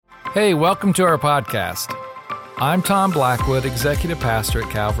Hey, welcome to our podcast. I'm Tom Blackwood, Executive Pastor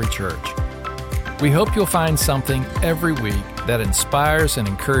at Calvary Church. We hope you'll find something every week that inspires and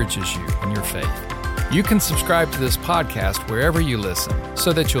encourages you in your faith. You can subscribe to this podcast wherever you listen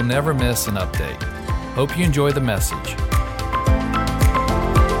so that you'll never miss an update. Hope you enjoy the message.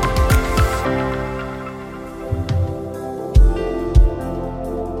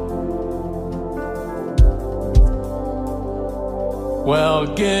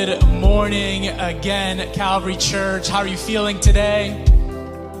 Well, good morning again, Calvary Church. How are you feeling today?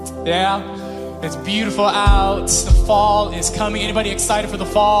 Yeah, it's beautiful out. The fall is coming. Anybody excited for the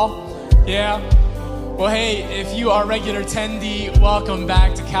fall? Yeah. Well, hey, if you are a regular attendee, welcome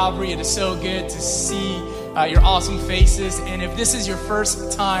back to Calvary. It is so good to see your awesome faces. And if this is your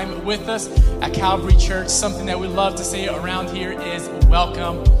first time with us at Calvary Church, something that we love to say around here is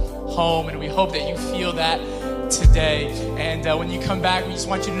welcome home. And we hope that you feel that today. And when you come back, we just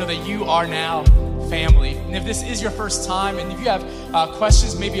want you to know that you are now family. And if this is your first time, and if you have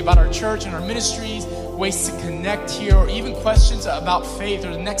questions maybe about our church and our ministries, ways to connect here, or even questions about faith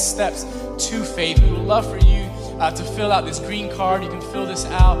or the next steps to faith, we would love for you to fill out this green card. You can fill this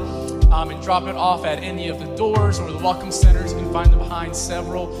out and drop it off at any of the doors or the welcome centers. You can find them behind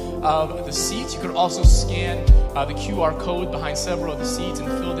several of the seats. You could also scan the QR code behind several of the seats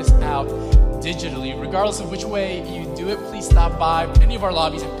and fill this out digitally. Regardless of which way you do it, please stop by any of our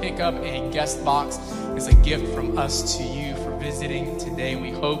lobbies and pick up a guest box. It's a gift from us to you for visiting today.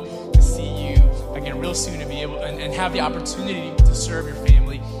 We hope to see you again real soon and be able and have the opportunity to serve your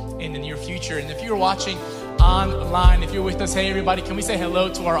family in the near future. And if you're watching online, if you're with us, hey everybody, can we say hello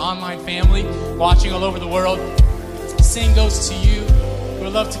to our online family watching all over the world? Same goes to you. We'd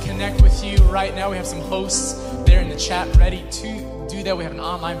love to connect with you right now. We have some hosts there in the chat ready to do that. We have an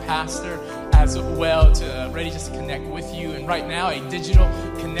online pastor as well ready just to connect with you. And right now, a digital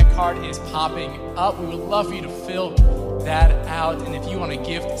connect card is popping up. We would love for you to fill that out. And if you want a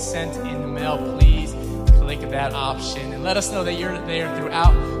gift sent in the mail, please click that option and let us know that you're there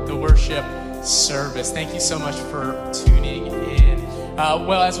throughout the worship service. Thank you so much for tuning in.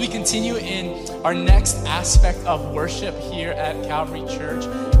 Well, as we continue in our next aspect of worship here at Calvary Church,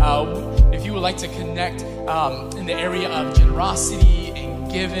 if you would like to connect in the area of generosity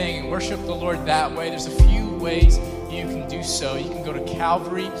and giving and worship the Lord that way, there's a few ways you can do so. You can go to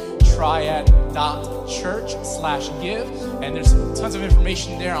calvarytriad.church/give, and there's tons of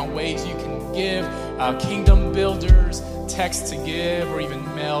information there on ways you can give, Kingdom Builders, text to give, or even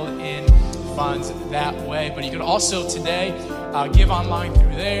mail in funds that way. But you can also today give online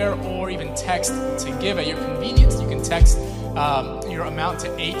through there, or even text to give at your convenience. You can text your amount to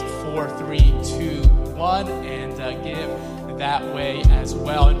 84321 and give that way as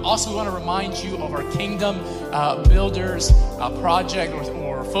well. And also we want to remind you of our Kingdom Builders project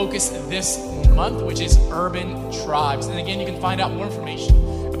or focus this month, which is Urban Tribes. And again, you can find out more information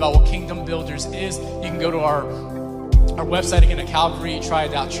about what Kingdom Builders is. You can go to our website again at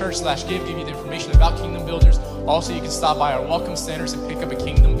calvarytriad.church/give, give you the information about Kingdom Builders. Also, you can stop by our welcome centers and pick up a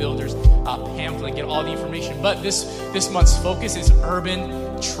Kingdom Builders pamphlet, get all the information. But this month's focus is Urban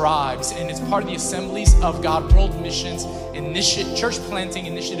Tribes, and it's part of the Assemblies of God World Missions church planting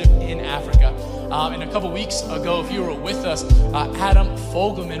initiative in Africa. And a couple weeks ago, if you were with us, Adam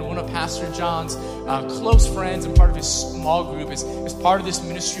Fogelman, one of Pastor John's close friends and part of his small group, is part of this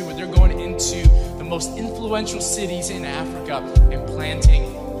ministry where they're going into the most influential cities in Africa and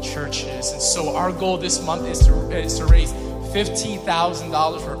planting churches. And so our goal this month is to raise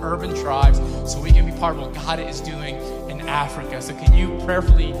 $15,000 for Urban Tribes so we can be part of what God is doing in Africa. So can you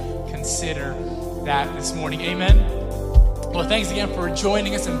prayerfully consider that this morning? Amen. Well, thanks again for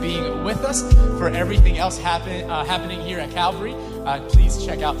joining us and being with us. For everything else happening here at Calvary, please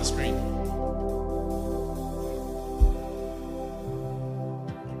check out the screen.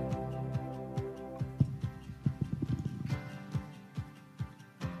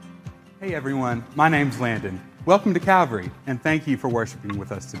 Hey everyone, my name's Landon. Welcome to Calvary, and thank you for worshiping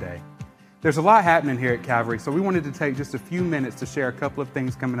with us today. There's a lot happening here at Calvary, so we wanted to take just a few minutes to share a couple of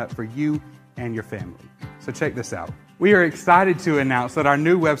things coming up for you and your family. So check this out. We are excited to announce that our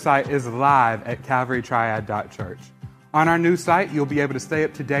new website is live at calvarytriad.church. On our new site, you'll be able to stay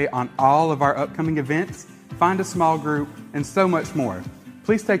up to date on all of our upcoming events, find a small group, and so much more.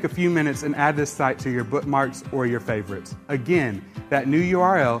 Please take a few minutes and add this site to your bookmarks or your favorites. Again, that new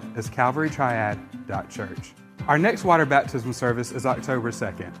URL is calvarytriad.church. Our next water baptism service is October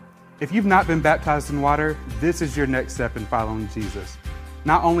 2nd. If you've not been baptized in water, this is your next step in following Jesus.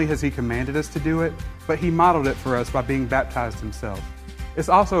 Not only has he commanded us to do it, but he modeled it for us by being baptized himself. It's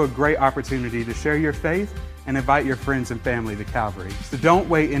also a great opportunity to share your faith and invite your friends and family to Calvary. So don't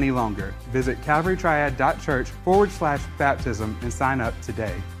wait any longer. Visit calvarytriad.church/baptism and sign up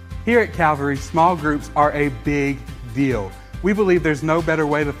today. Here at Calvary, small groups are a big deal. We believe there's no better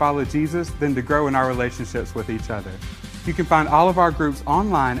way to follow Jesus than to grow in our relationships with each other. You can find all of our groups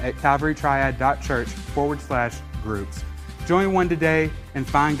online at calvarytriad.church/groups. Join one today and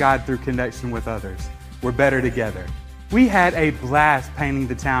find God through connection with others. We're better together. We had a blast painting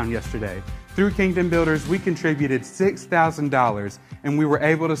the town yesterday. Through Kingdom Builders, we contributed $6,000 and we were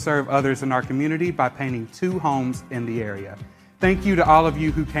able to serve others in our community by painting 2 homes in the area. Thank you to all of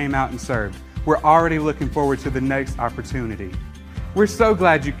you who came out and served. We're already looking forward to the next opportunity. We're so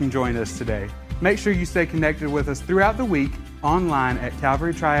glad you can join us today. Make sure you stay connected with us throughout the week online at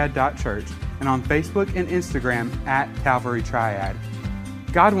calvarytriad.church and on Facebook and Instagram at Calvary Triad.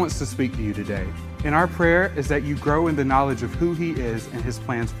 God wants to speak to you today, and our prayer is that you grow in the knowledge of who He is and His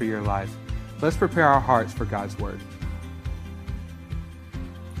plans for your life. Let's prepare our hearts for God's Word.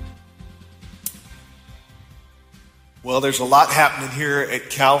 Well, there's a lot happening here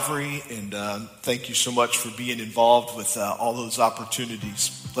at Calvary, and thank you so much for being involved with all those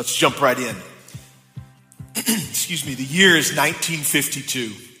opportunities. Let's jump right in. Excuse me, the year is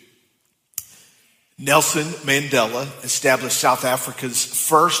 1952. Nelson Mandela established South Africa's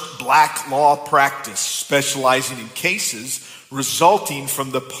first black law practice, specializing in cases resulting from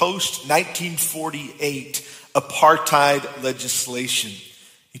the post-1948 apartheid legislation.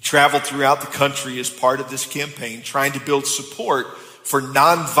 He traveled throughout the country as part of this campaign, trying to build support for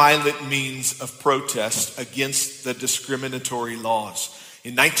nonviolent means of protest against the discriminatory laws.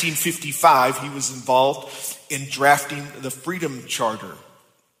 In 1955, he was involved in drafting the Freedom Charter,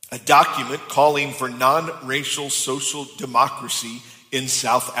 a document calling for non-racial social democracy in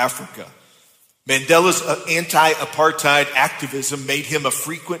South Africa. Mandela's anti-apartheid activism made him a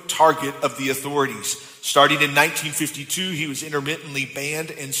frequent target of the authorities. Starting in 1952, he was intermittently banned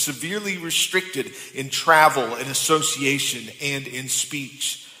and severely restricted in travel, in association, and in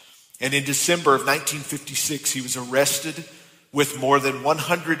speech. And in December of 1956, he was arrested with more than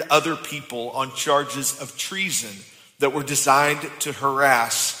 100 other people on charges of treason that were designed to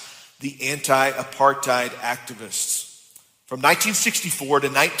harass the anti-apartheid activists. From 1964 to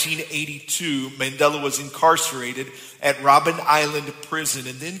 1982, Mandela was incarcerated at Robben Island Prison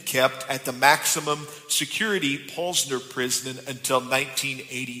and then kept at the maximum security Pulsner Prison until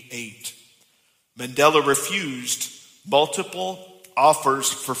 1988. Mandela refused multiple offers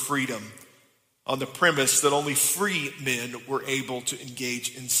for freedom on the premise that only free men were able to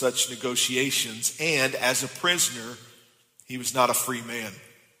engage in such negotiations, and as a prisoner, he was not a free man.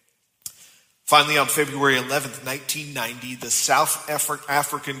 Finally, on February 11th, 1990, the South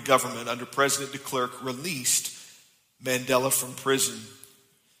African government under President de Klerk released Mandela from prison.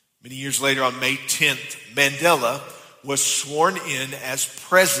 Many years later, on May 10th, Mandela was sworn in as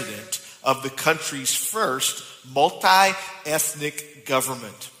president of the country's first multi-ethnic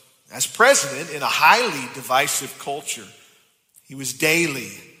government. As president in a highly divisive culture, he was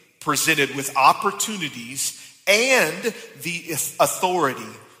daily presented with opportunities and the authority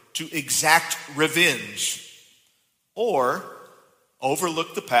to exact revenge or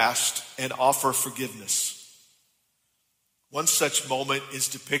overlook the past and offer forgiveness. One such moment is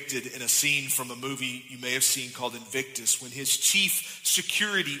depicted in a scene from a movie you may have seen called Invictus, when his chief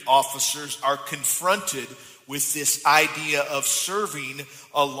security officers are confronted with this idea of serving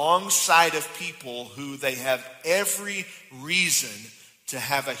alongside of people who they have every reason to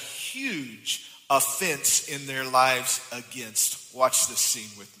have a huge offense in their lives against. Watch this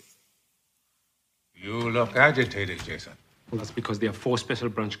scene with me. You look agitated, Jason. Well, that's because there are 4 special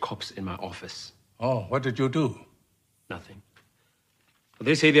branch cops in my office. Oh, what did you do? Nothing. But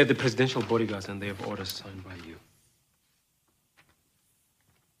they say they're the presidential bodyguards and they have orders signed by you.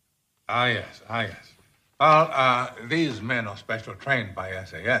 Ah, yes. Well, these men are special trained by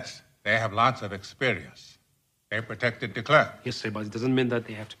SAS. They have lots of experience. They protected de Klerk. Yes, sir, but it doesn't mean that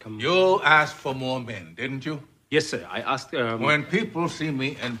they have to come... You asked for more men, didn't you? Yes, sir. I asked... When people see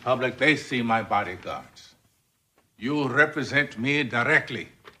me in public, they see my bodyguards. You represent me directly.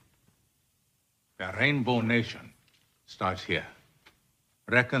 The Rainbow Nation starts here.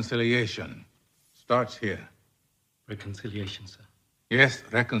 Reconciliation starts here. Reconciliation, sir. Yes,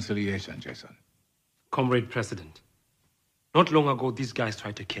 reconciliation, Jason. Comrade President, not long ago, these guys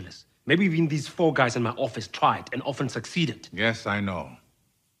tried to kill us. Maybe even these 4 guys in my office tried and often succeeded. Yes, I know.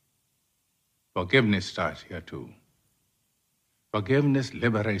 Forgiveness starts here, too. Forgiveness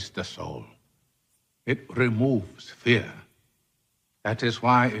liberates the soul. It removes fear. That is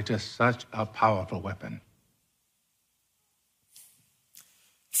why it is such a powerful weapon.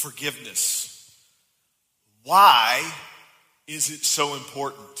 Forgiveness. Why is it so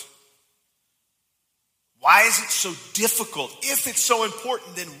important? Why is it so difficult? If it's so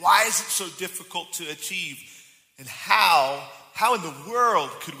important, then why is it so difficult to achieve? And how in the world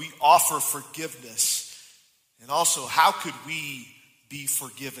could we offer forgiveness? And also, how could we be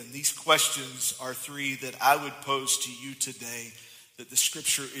forgiven? These questions are three that I would pose to you today that the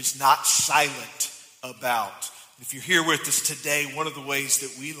scripture is not silent about. If you're here with us today, one of the ways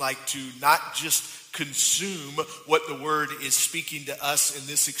that we like to not just consume what the word is speaking to us in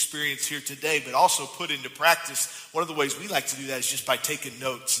this experience here today, but also put into practice, one of the ways we like to do that is just by taking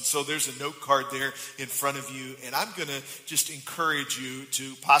notes. And so there's a note card there in front of you, and I'm going to just encourage you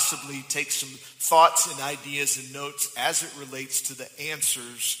to possibly take some thoughts and ideas and notes as it relates to the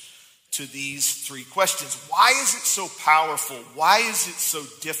answers to these three questions. Why is it so powerful? Why is it so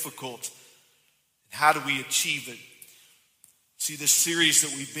difficult? And how do we achieve it? See, this series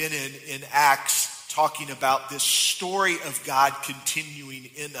that we've been in Acts, talking about this story of God continuing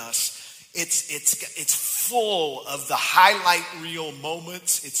in us. It's full of the highlight reel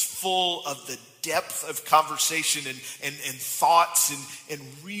moments. It's full of the depth of conversation and thoughts and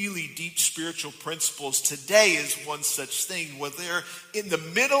really deep spiritual principles. Today is one such thing where they're in the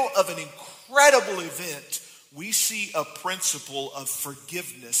middle of an incredible event. We see a principle of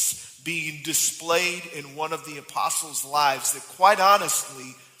forgiveness being displayed in one of the apostles' lives that, quite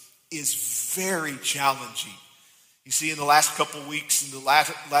honestly, is very challenging. You see, in the last couple weeks, in the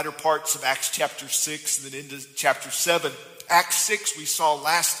latter parts of Acts chapter 6 and then into chapter 7, Acts 6 we saw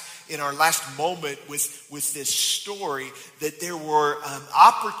in our last moment with this story that there were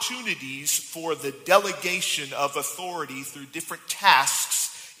opportunities for the delegation of authority through different tasks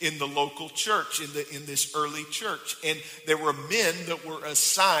in the local church, in this early church. And there were men that were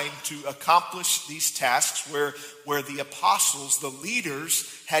assigned to accomplish these tasks where the apostles, the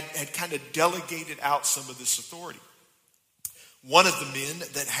leaders, had kind of delegated out some of this authority. One of the men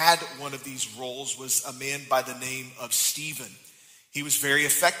that had one of these roles was a man by the name of Stephen. He was very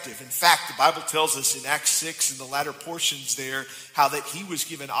effective. In fact, the Bible tells us in Acts 6, in the latter portions there, how that he was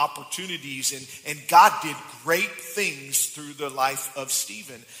given opportunities and God did great things through the life of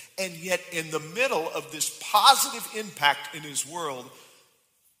Stephen. And yet in the middle of this positive impact in his world,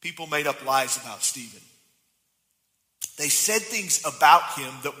 people made up lies about Stephen. They said things about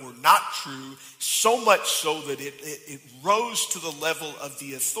him that were not true, so much so that it rose to the level of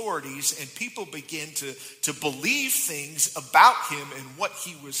the authorities, and people began to believe things about him and what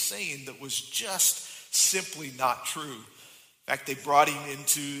he was saying that was just simply not true. In fact, they brought him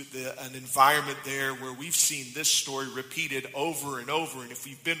into an environment there where we've seen this story repeated over and over. And if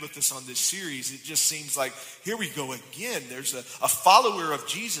you've been with us on this series, it just seems like, here we go again. There's a follower of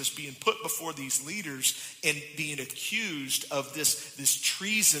Jesus being put before these leaders and being accused of this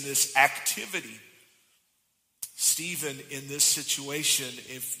treasonous activity. Stephen, in this situation,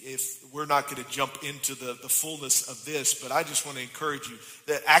 if we're not going to jump into the fullness of this, but I just want to encourage you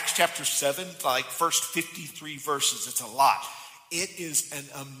that Acts chapter 7, like first 53 verses, it's a lot. It is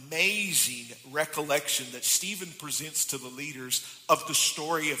an amazing recollection that Stephen presents to the leaders of the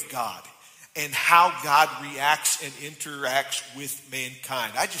story of God and how God reacts and interacts with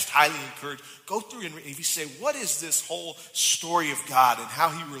mankind. I just highly encourage, go through and if you say, what is this whole story of God and how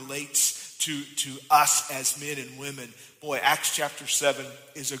he relates to us as men and women? Boy, Acts chapter 7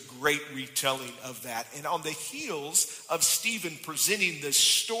 is a great retelling of that. And on the heels of Stephen presenting the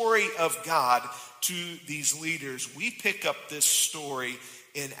story of God to these leaders, we pick up this story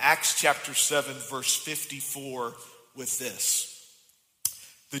in Acts chapter 7, verse 54 with this.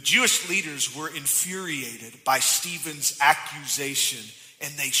 The Jewish leaders were infuriated by Stephen's accusation,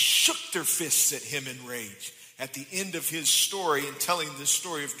 and they shook their fists at him in rage. At the end of his story and telling this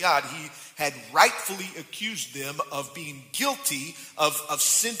story of God, he had rightfully accused them of being guilty of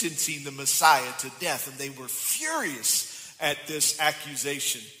sentencing the Messiah to death. And they were furious at this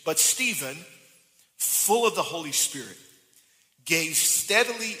accusation. But Stephen, full of the Holy Spirit, gazed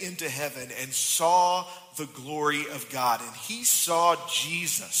steadily into heaven and saw the glory of God. And he saw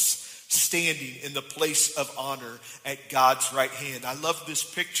Jesus standing in the place of honor at God's right hand. I love this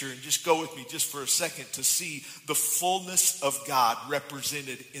picture, and just go with me just for a second to see the fullness of God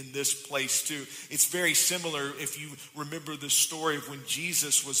represented in this place too. It's very similar if you remember the story of when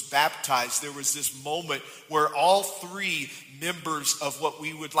Jesus was baptized. There was this moment where all three members of what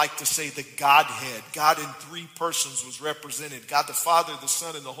we would like to say the Godhead, God in three persons, was represented. God the Father, the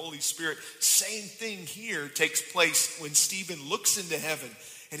Son, and the Holy Spirit. Same thing here takes place when Stephen looks into heaven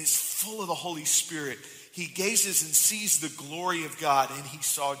and is full of the Holy Spirit. He gazes and sees the glory of God, and he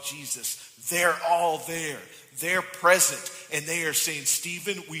saw Jesus. They're all there. They're present, and they are saying,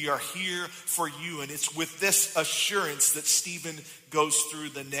 Stephen, we are here for you. And it's with this assurance that Stephen goes through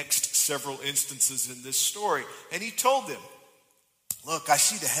the next several instances in this story. And he told them, look, I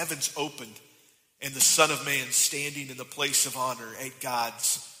see the heavens opened and the Son of Man standing in the place of honor at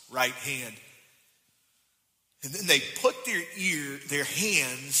God's right hand. And then they put their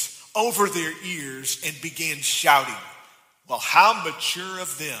hands over their ears and began shouting. Well, how mature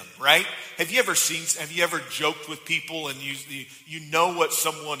of them, right? Have you ever joked with people and you know what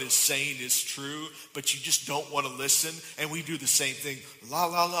someone is saying is true, but you just don't want to listen? And we do the same thing. La,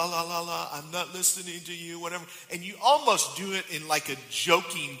 la, la, la, la, la, I'm not listening to you, whatever. And you almost do it in like a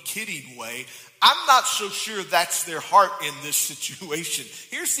joking, kidding way. I'm not so sure that's their heart in this situation.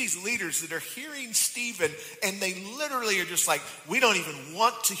 Here's these leaders that are hearing Stephen, and they literally are just like, we don't even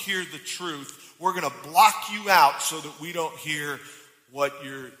want to hear the truth. We're going to block you out so that we don't hear what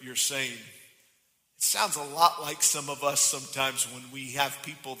you're saying. It sounds a lot like some of us sometimes when we have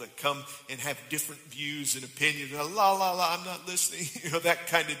people that come and have different views and opinions. La, la, la, I'm not listening. That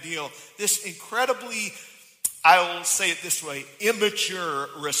kind of deal. This incredibly, I will say it this way, immature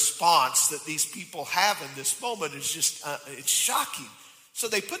response that these people have in this moment is just, it's shocking. So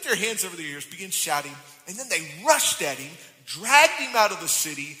they put their hands over their ears, began shouting, and then they rushed at him, dragged him out of the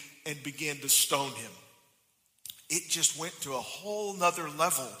city, and began to stone him. It just went to a whole nother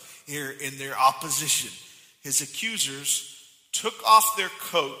level here in their opposition. His accusers took off their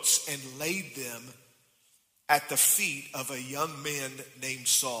coats and laid them at the feet of a young man named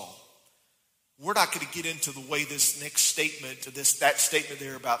Saul. We're not going to get into the way this next statement, that statement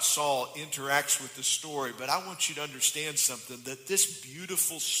there about Saul interacts with the story, but I want you to understand something, that this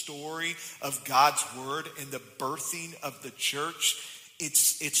beautiful story of God's word and the birthing of the church,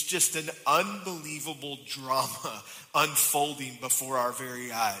 it's just an unbelievable drama unfolding before our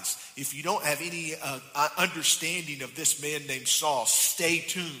very eyes. If you don't have any understanding of this man named Saul, stay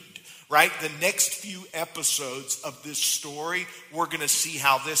tuned. Right? The next few episodes of this story, we're going to see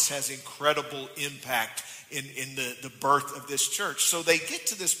how this has incredible impact in the birth of this church. So they get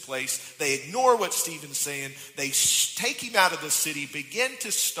to this place, they ignore what Stephen's saying, they take him out of the city, begin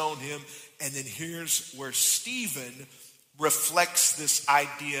to stone him, and then here's where Stephen reflects this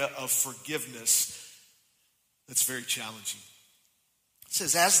idea of forgiveness that's very challenging. It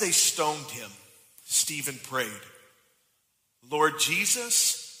says, as they stoned him, Stephen prayed, Lord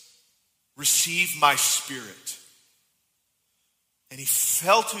Jesus, receive my spirit. And he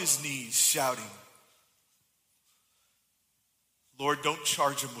fell to his knees shouting, Lord, don't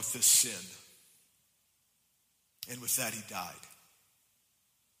charge him with this sin. And with that he died.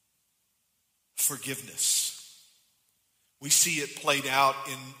 Forgiveness. We see it played out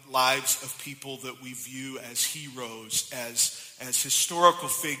in lives of people that we view as heroes, as historical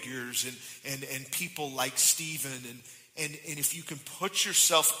figures, and people like Stephen. And if you can put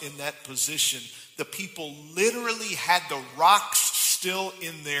yourself in that position, the people literally had the rocks still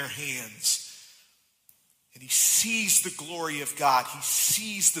in their hands. And he sees the glory of God. He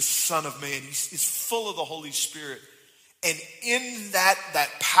sees the Son of Man. He's full of the Holy Spirit. And in that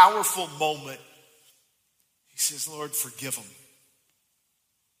powerful moment, he says, Lord, forgive him.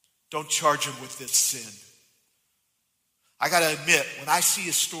 Don't charge him with this sin. I got to admit, when I see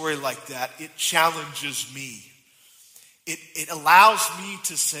a story like that, it challenges me. It allows me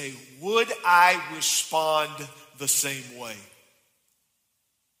to say, would I respond the same way?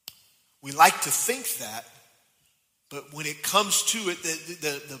 We like to think that, but when it comes to it,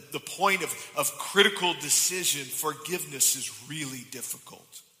 the point of critical decision, forgiveness is really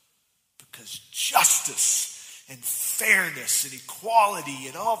difficult. Because justice and fairness and equality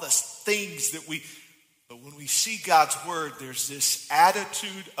and all the things that but when we see God's word, there's this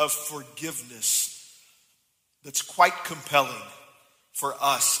attitude of forgiveness that's quite compelling for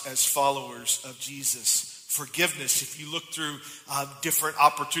us as followers of Jesus. Forgiveness, if you look through different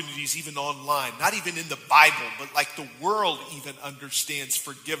opportunities, even online, not even in the Bible, but like the world even understands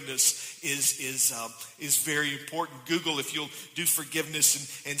forgiveness is very important. Google, if you'll do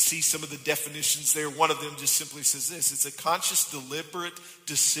forgiveness and see some of the definitions there, one of them just simply says this: it's a conscious, deliberate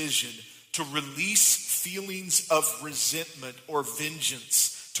decision to release feelings of resentment or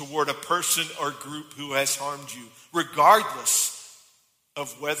vengeance toward a person or group who has harmed you, regardless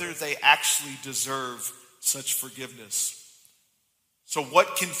of whether they actually deserve such forgiveness. So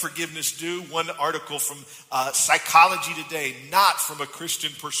what can forgiveness do? One article from Psychology Today, not from a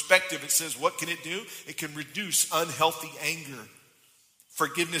Christian perspective, it says, what can it do? It can reduce unhealthy anger.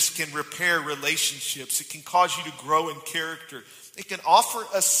 Forgiveness can repair relationships. It can cause you to grow in character. It can offer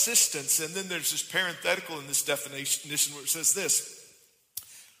assistance. And then there's this parenthetical in this definition where it says this,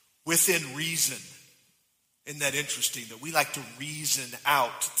 within reason. Isn't that interesting that we like to reason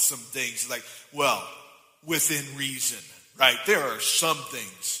out some things? Like, well, within reason, right? There are some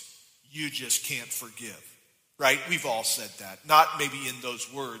things you just can't forgive, right? We've all said that. Not maybe in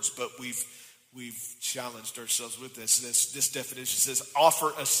those words, but we've challenged ourselves with this. This definition says,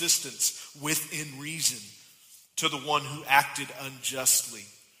 offer assistance within reason to the one who acted unjustly.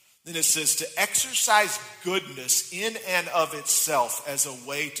 Then it says to exercise goodness in and of itself as a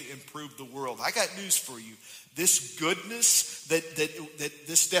way to improve the world. I got news for you. This goodness that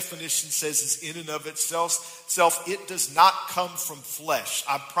this definition says is in and of itself, it does not come from flesh.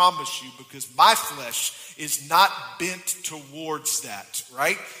 I promise you, because my flesh is not bent towards that,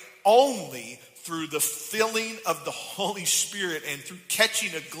 right? Only through the filling of the Holy Spirit and through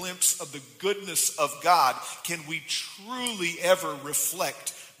catching a glimpse of the goodness of God can we truly ever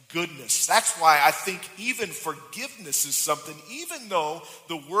reflect goodness. That's why I think even forgiveness is something, even though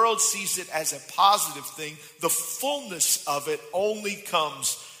the world sees it as a positive thing, the fullness of it only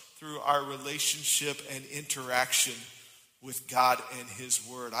comes through our relationship and interaction with God and His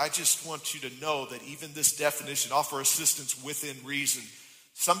Word. I just want you to know that even this definition, offer assistance within reason,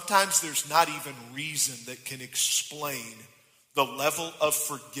 sometimes there's not even reason that can explain the level of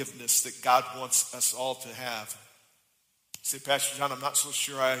forgiveness that God wants us all to have. Say, Pastor John, I'm not so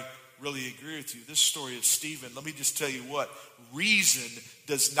sure I really agree with you. This story of Stephen, let me just tell you what. Reason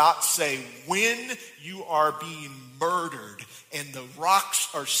does not say when you are being murdered and the rocks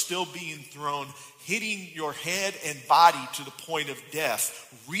are still being thrown, hitting your head and body to the point of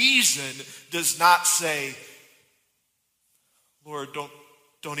death. Reason does not say, Lord,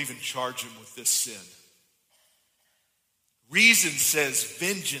 don't even charge him with this sin. Reason says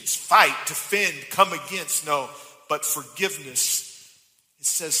vengeance, fight, defend, come against. No, but forgiveness, it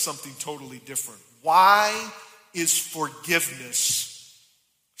says something totally different. Why is forgiveness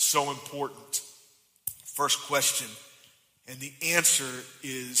so important? First question, and the answer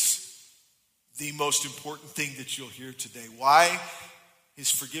is the most important thing that you'll hear today. Why is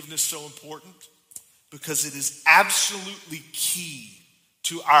forgiveness so important? Because it is absolutely key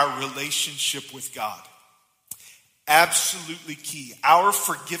to our relationship with God. Absolutely key. Our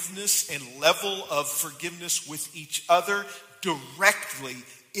forgiveness and level of forgiveness with each other directly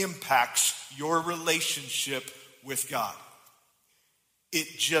impacts your relationship with God. It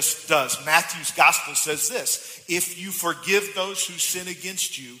just does. Matthew's gospel says this: if you forgive those who sin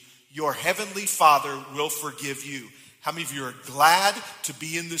against you, your heavenly Father will forgive you. How many of you are glad to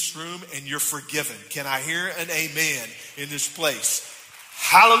be in this room and you're forgiven? Can I hear an amen in this place?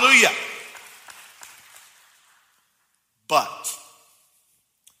 Hallelujah. But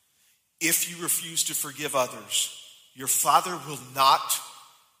if you refuse to forgive others, your Father will not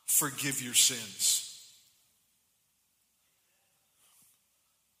forgive your sins.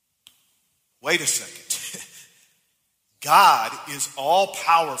 Wait a second. God is all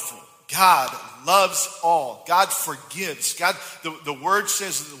powerful. God loves all. God forgives. God, the word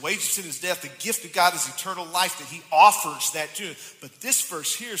says that the wages of sin is death. The gift of God is eternal life, that he offers that to you. But this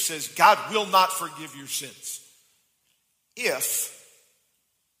verse here says God will not forgive your sins if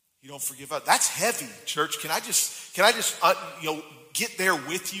you don't forgive others. That's heavy, church. Can I just get there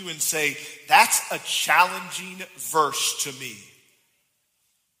with you and say that's a challenging verse to me.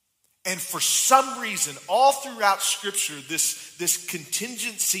 And for some reason, all throughout Scripture, this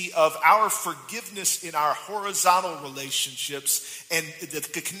contingency of our forgiveness in our horizontal relationships and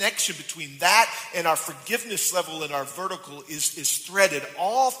the connection between that and our forgiveness level in our vertical is threaded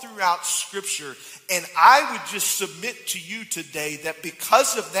all throughout Scripture. And I would just submit to you today that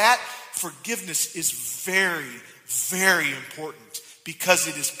because of that, forgiveness is very, very important because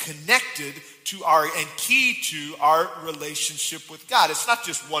it is connected to our and key to our relationship with God. It's not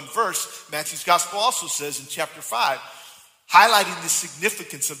just one verse. Matthew's gospel also says in chapter 5, highlighting the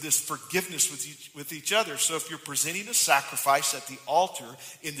significance of this forgiveness with each other. So if you're presenting a sacrifice at the altar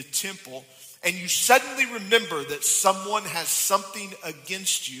in the temple and you suddenly remember that someone has something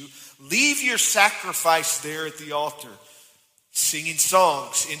against you, leave your sacrifice there at the altar. Singing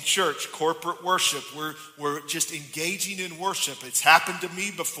songs in church, corporate worship. We're just engaging in worship. It's happened to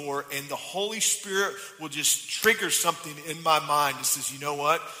me before, and the Holy Spirit will just trigger something in my mind that says, you know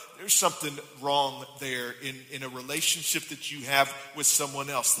what? There's something wrong there in a relationship that you have with someone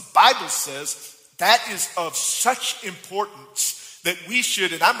else. The Bible says that is of such importance that we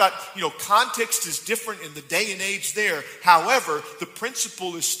should, and I'm not, context is different in the day and age there. However, the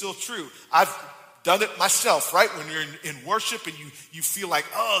principle is still true. I've done it myself, right? When you're in worship and you feel like,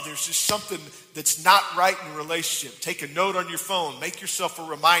 oh, there's just something that's not right in a relationship. Take a note on your phone. Make yourself a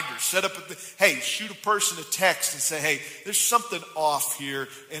reminder. Set up, hey, shoot a person a text and say, hey, there's something off here.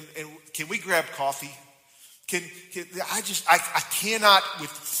 And can we grab coffee? I cannot with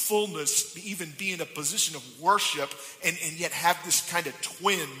fullness even be in a position of worship and yet have this kind of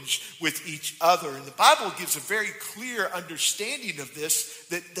twinge with each other. And the Bible gives a very clear understanding of this,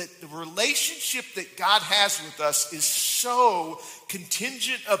 that the relationship that God has with us is so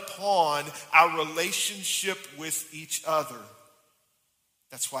contingent upon our relationship with each other.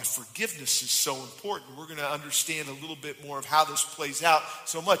 That's why forgiveness is so important. We're going to understand a little bit more of how this plays out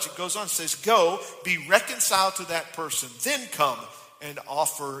so much. It goes on, it says, go, be reconciled to that person, then come and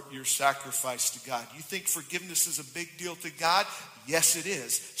offer your sacrifice to God. You think forgiveness is a big deal to God? Yes, it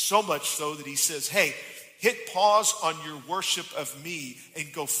is. So much so that he says, hey, hit pause on your worship of me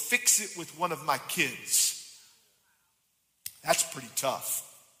and go fix it with one of my kids. That's pretty tough.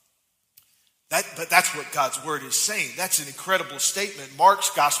 But that's what God's word is saying. That's an incredible statement.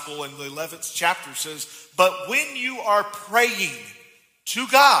 Mark's gospel in the 11th chapter says, but when you are praying to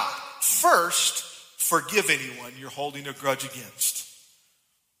God, first forgive anyone you're holding a grudge against,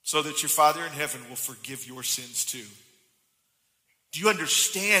 so that your Father in heaven will forgive your sins too. Do you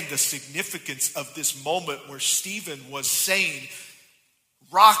understand the significance of this moment where Stephen was saying,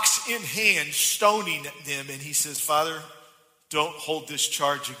 rocks in hand, stoning them, and he says, Father, don't hold this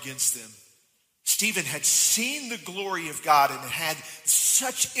charge against them. Stephen had seen the glory of God and had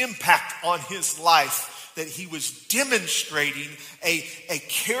such impact on his life that he was demonstrating a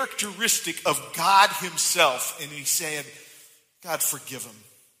characteristic of God himself. And he said, God, forgive him.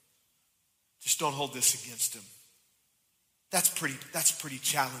 Just don't hold this against him. That's pretty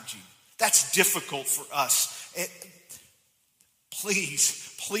challenging. That's difficult for us.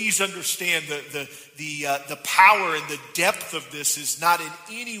 Please understand the power and the depth of this is not in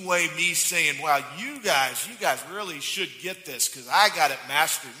any way me saying, wow, you guys really should get this because I got it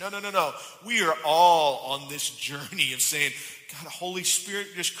mastered. No. We are all on this journey of saying, God, Holy Spirit,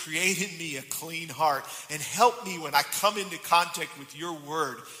 just create in me a clean heart and help me when I come into contact with your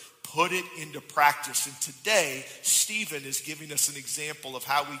word. Put it into practice. And today, Stephen is giving us an example of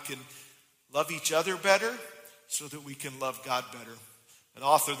how we can love each other better so that we can love God better. An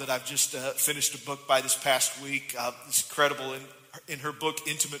author that I've just finished a book by this past week, is incredible. In her book,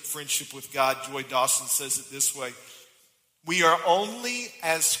 Intimate Friendship with God, Joy Dawson says it this way: we are only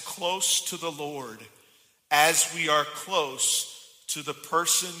as close to the Lord as we are close to the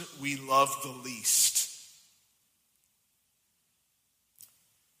person we love the least.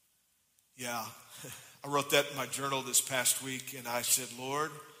 Yeah, I wrote that in my journal this past week, and I said,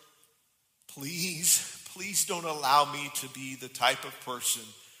 Lord, please don't allow me to be the type of person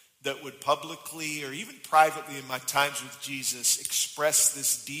that would publicly or even privately in my times with Jesus express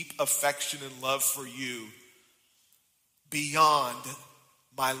this deep affection and love for you beyond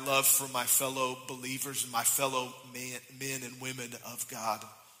my love for my fellow believers and my fellow men and women of God.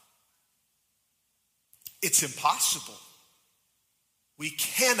 It's impossible. We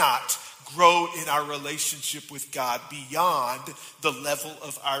cannot grow in our relationship with God beyond the level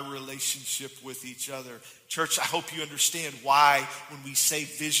of our relationship with each other. Church, I hope you understand why when we say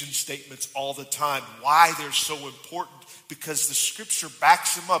vision statements all the time, why they're so important, because the scripture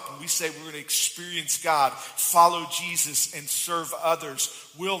backs them up. When we say we're going to experience God, follow Jesus, and serve others,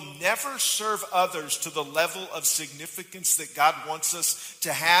 we'll never serve others to the level of significance that God wants us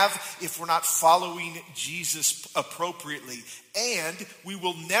to have if we're not following Jesus appropriately. And we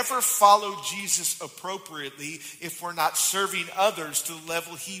will never follow Jesus appropriately if we're not serving others to the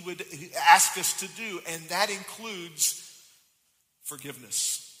level he would ask us to do. And that includes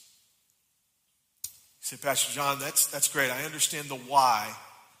forgiveness. You say, Pastor John, that's great. I understand the why,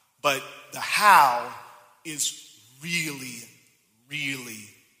 but the how is really, really,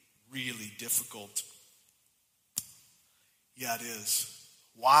 really difficult. Yeah, it is.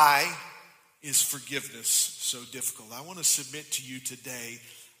 Why is forgiveness so difficult? I want to submit to you today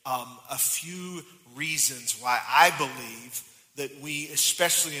a few reasons why I believe that we,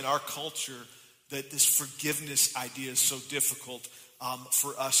 especially in our culture, that this forgiveness idea is so difficult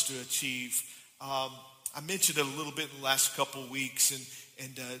for us to achieve. I mentioned it a little bit in the last couple of weeks,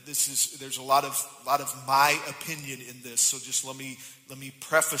 and there's a lot of my opinion in this. So just let me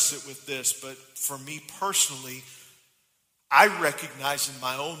preface it with this. But for me personally, I recognize in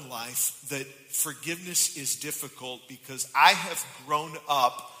my own life that forgiveness is difficult because I have grown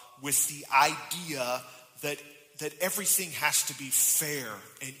up with the idea that everything has to be fair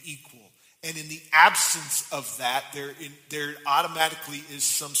and equal. And in the absence of that, there automatically is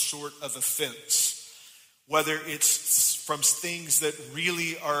some sort of offense. Whether it's from things that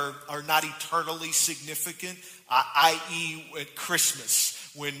really are not eternally significant, i.e. at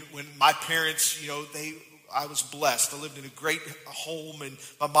Christmas, when my parents, I was blessed. I lived in a great home, and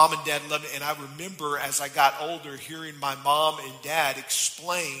my mom and dad loved it. And I remember as I got older hearing my mom and dad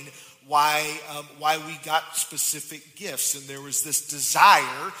explain why we got specific gifts. And there was this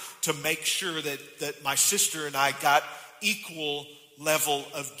desire to make sure that my sister and I got equal level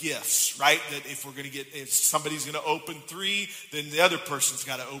of gifts, right? That if somebody's going to open 3, then the other person's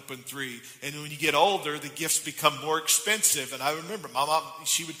got to open 3. And when you get older, the gifts become more expensive. And I remember my mom,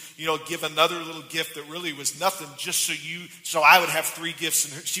 she would, give another little gift that really was nothing just so I would have 3 gifts.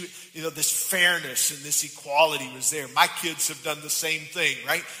 And she would, this fairness and this equality was there. My kids have done the same thing,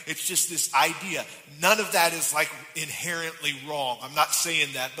 right? It's just this idea. None of that is like inherently wrong. I'm not saying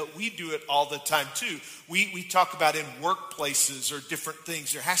that, but we do it all the time too. We talk about in workplaces or different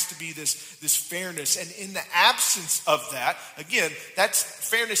things. There has to be this fairness. And in the absence of that, again, that's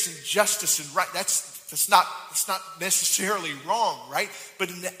fairness and justice and right. That's not necessarily wrong, right? But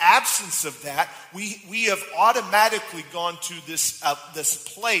in the absence of that, we have automatically gone to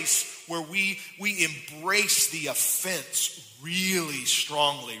this place where we embrace the offense really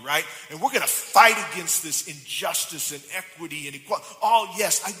strongly, right? And we're going to fight against this injustice and equity and equality. Oh,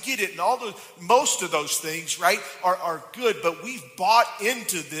 yes, I get it. And most of those things, right, are good. But we've bought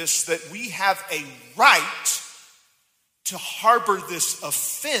into this that we have a right to harbor this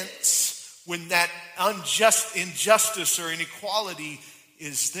offense when that injustice or inequality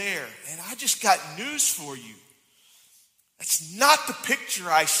is there. And I just got news for you. That's not the picture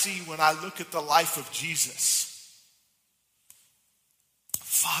I see when I look at the life of Jesus.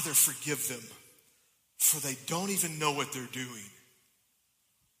 Father, forgive them, for they don't even know what they're doing.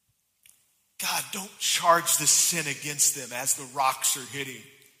 God, don't charge this sin against them as the rocks are hitting.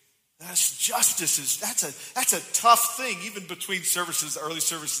 That's justice. That's a tough thing, even between services, the early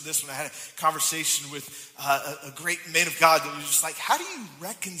service and this one. I had a conversation with a great man of God that was just like, how do you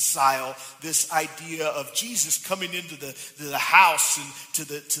reconcile this idea of Jesus coming into the house and to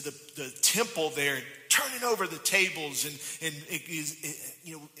the temple there and turning over the tables and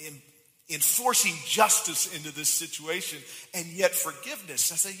enforcing justice into this situation, and yet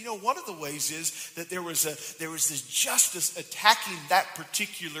forgiveness. I said, one of the ways is that there was this justice attacking that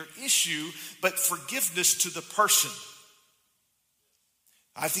particular issue, but forgiveness to the person.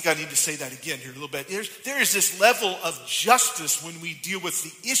 I think I need to say that again here a little bit. There is this level of justice when we deal with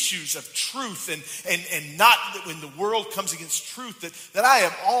the issues of truth and not when the world comes against truth that I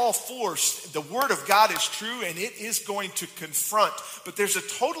am all for. The word of God is true and it is going to confront. But there's a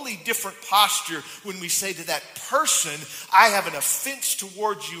totally different posture when we say to that person, I have an offense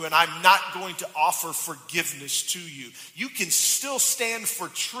towards you and I'm not going to offer forgiveness to you. You can still stand for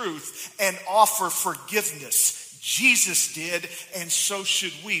truth and offer forgiveness. Jesus did, and so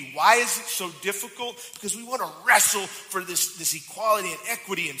should we. Why is it so difficult? Because we want to wrestle for this equality and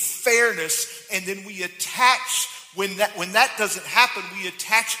equity and fairness, and then we attach, when that doesn't happen, we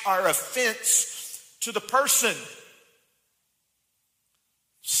attach our offense to the person.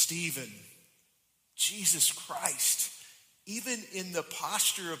 Stephen, Jesus Christ, even in the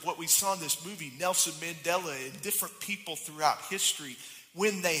posture of what we saw in this movie, Nelson Mandela and different people throughout history,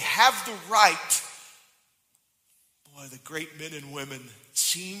 when they have the right, boy, the great men and women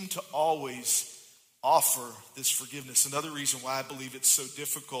seem to always offer this forgiveness. Another reason why I believe it's so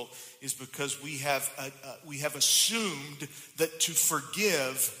difficult is because we have assumed that to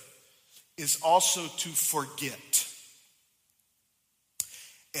forgive is also to forget.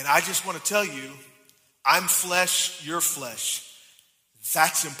 And I just want to tell you, I'm flesh, you're flesh.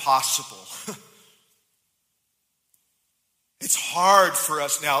 That's impossible. It's hard for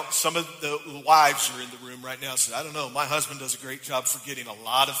us. Now, some of the wives are in the room right now, so I don't know. My husband does a great job forgetting a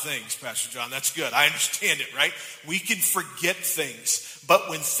lot of things, Pastor John. That's good. I understand it, right? We can forget things. But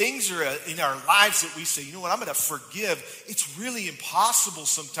when things are in our lives that we say, you know what, I'm going to forgive, it's really impossible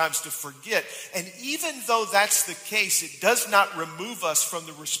sometimes to forget. And even though that's the case, it does not remove us from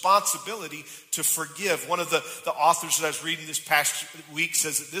the responsibility to forgive. One of the authors that I was reading this past week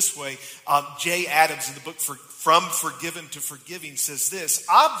says it this way. Jay Adams in the book From Forgiven to Forgiving says this: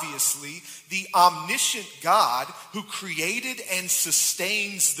 obviously, the omniscient God who created and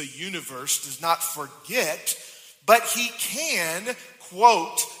sustains the universe does not forget, but he can,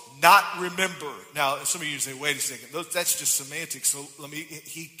 quote, not remember. Now, some of you say, wait a second, that's just semantics. So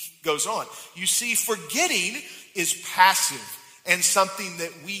he goes on. You see, forgetting is passive and something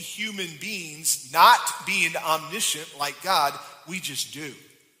that we human beings, not being omniscient like God, we just do.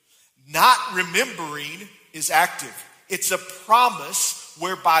 Not remembering is active. It's a promise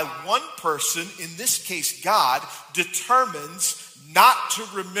whereby one person, in this case God, determines not to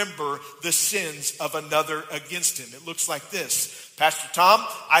remember the sins of another against him. It looks like this. Pastor Tom,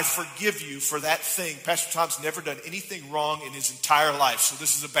 I forgive you for that thing. Pastor Tom's never done anything wrong in his entire life, so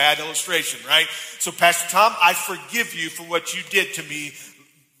this is a bad illustration, right? So Pastor Tom, I forgive you for what you did to me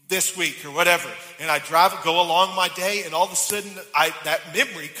this week or whatever. And I go along my day, and all of a sudden that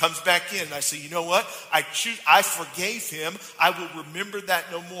memory comes back in. And I say, you know what? I forgave him. I will remember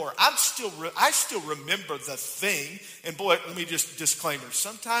that no more. I still remember the thing. And boy, let me just disclaimer.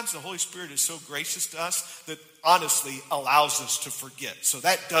 Sometimes the Holy Spirit is so gracious to us that honestly allows us to forget. So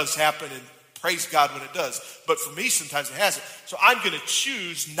that does happen, and praise God when it does. But for me, sometimes it hasn't. So I'm going to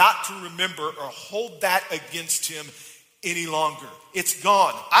choose not to remember or hold that against him any longer. It's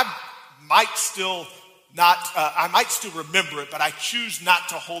gone. I might still remember it, but I choose not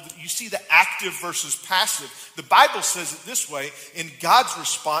to hold it. You see the active versus passive. The Bible says it this way, and God's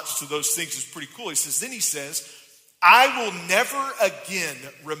response to those things is pretty cool. He says, I will never again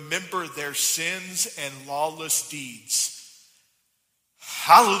remember their sins and lawless deeds.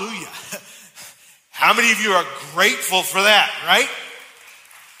 Hallelujah. How many of you are grateful for that, right?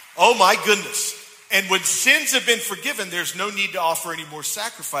 Oh my goodness. And when sins have been forgiven, there's no need to offer any more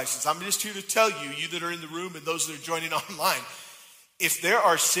sacrifices. I'm just here to tell you, you that are in the room and those that are joining online, if there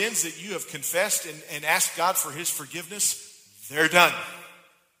are sins that you have confessed and asked God for his forgiveness, they're done.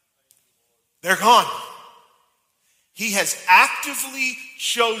 They're gone. He has actively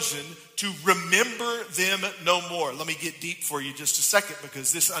chosen to remember them no more. Let me get deep for you just a second,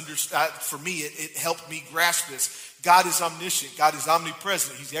 because this, for me, it helped me grasp this. God is omniscient. God is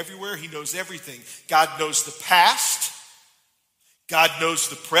omnipresent. He's everywhere. He knows everything. God knows the past. God knows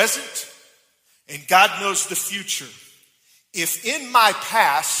the present. And God knows the future. If in my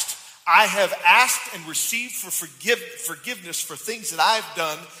past I have asked and received for forgiveness for things that I've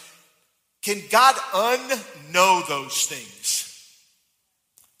done, can God unknow those things?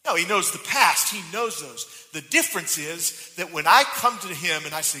 No, he knows the past. He knows those. The difference is that when I come to him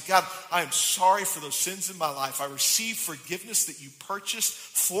and I say, God, I am sorry for those sins in my life. I receive forgiveness that you purchased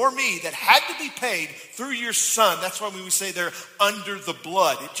for me that had to be paid through your son. That's why when we say they're under the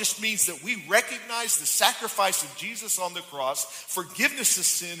blood, it just means that we recognize the sacrifice of Jesus on the cross. Forgiveness of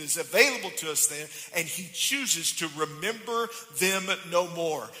sin is available to us then, and he chooses to remember them no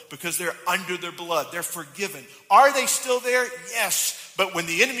more because they're under their blood. They're forgiven. Are they still there? Yes. But when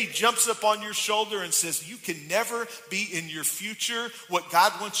the enemy jumps up on your shoulder and says, you can never be in your future what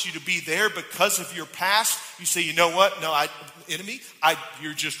God wants you to be there because of your past, you say, you know what? No,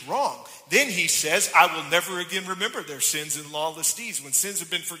 you're just wrong. Then he says, I will never again remember their sins and lawless deeds. When sins have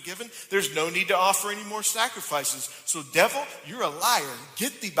been forgiven, there's no need to offer any more sacrifices. So devil, you're a liar.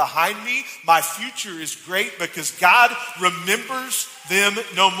 Get thee behind me. My future is great because God remembers them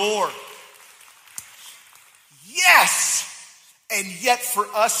no more. Yes! And yet for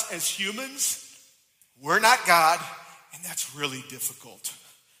us as humans, we're not God, and that's really difficult.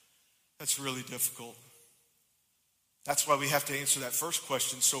 That's really difficult. That's why we have to answer that first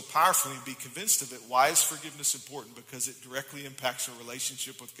question so powerfully and be convinced of it. Why is forgiveness important? Because it directly impacts our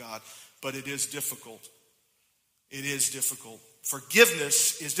relationship with God, but it is difficult. It is difficult.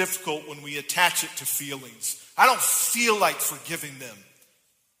 Forgiveness is difficult when we attach it to feelings. I don't feel like forgiving them.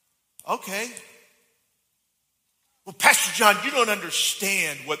 Okay. Well, Pastor John, you don't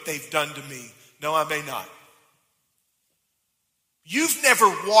understand what they've done to me. No, I may not. You've never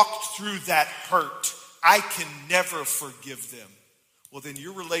walked through that hurt. I can never forgive them. Well, then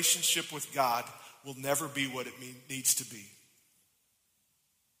your relationship with God will never be what it needs to be.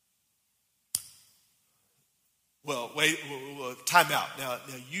 Well, wait, time out. Now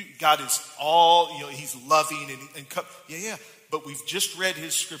God is all, he's loving and yeah. But we've just read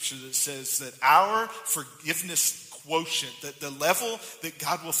his scripture that says that our forgiveness quotient, that the level that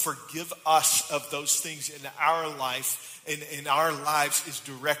God will forgive us of those things in our life and in our lives is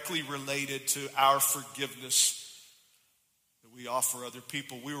directly related to our forgiveness that we offer other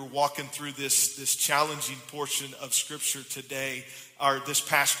people. We were walking through this challenging portion of scripture today, or this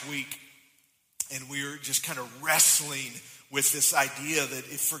past week, and we were just kind of wrestling with this idea that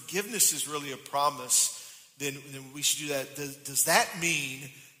if forgiveness is really a promise, then we should do that. Does that mean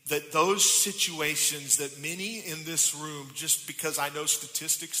that those situations that many in this room, just because I know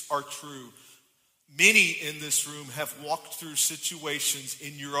statistics are true, many in this room have walked through situations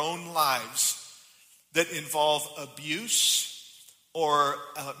in your own lives that involve abuse or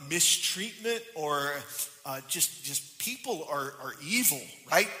mistreatment or just people are evil,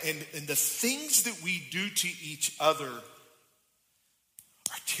 right? And the things that we do to each other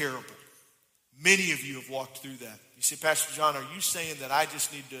are terrible. Many of you have walked through that. You say, Pastor John, are you saying that I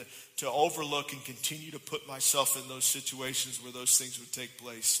just need to overlook and continue to put myself in those situations where those things would take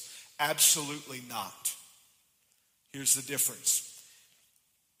place? Absolutely not. Here's the difference.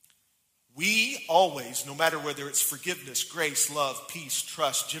 We always, no matter whether it's forgiveness, grace, love, peace,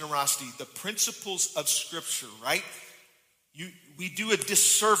 trust, generosity, the principles of Scripture, right? We do a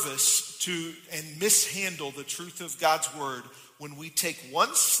disservice to and mishandle the truth of God's word when we take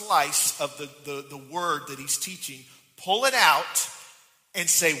one slice of the word that he's teaching, pull it out, and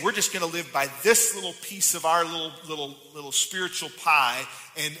say we're just going to live by this little piece of our little spiritual pie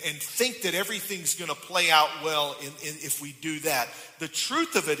and think that everything's going to play out well if we do that. The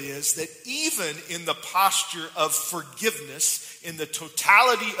truth of it is that even in the posture of forgiveness, in the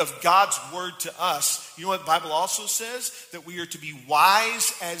totality of God's word to us, you know what the Bible also says? That we are to be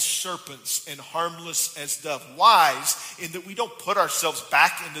wise as serpents and harmless as doves. Wise in that we don't put ourselves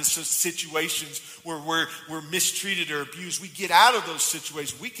back into situations where we're mistreated or abused. We get out of those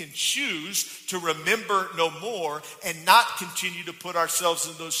situations. We can choose to remember no more and not continue to put ourselves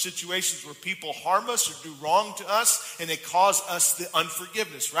in those situations where people harm us or do wrong to us and they cause us the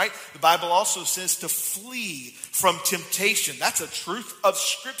unforgiveness, right? The Bible also says to flee from temptation. That's a truth of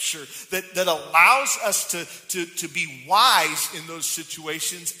Scripture that allows us to be wise in those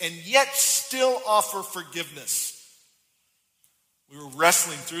situations and yet still offer forgiveness. We were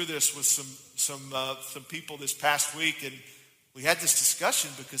wrestling through this with some people this past week, and we had this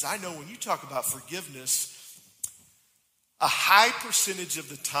discussion because I know when you talk about forgiveness, a high percentage of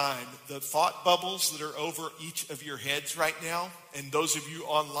the time, the thought bubbles that are over each of your heads right now, and those of you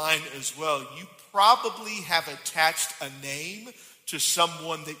online as well, you probably have attached a name to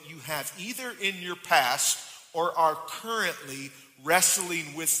someone that you have either in your past or are currently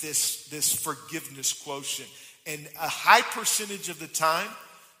wrestling with this forgiveness quotient. And a high percentage of the time,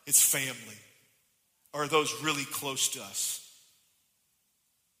 it's family or those really close to us.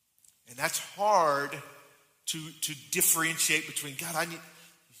 And that's hard to differentiate between, God, I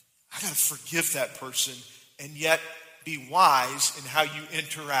got to forgive that person and yet be wise in how you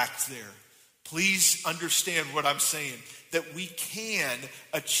interact there. Please understand what I'm saying, that we can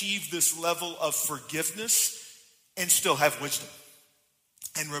achieve this level of forgiveness and still have wisdom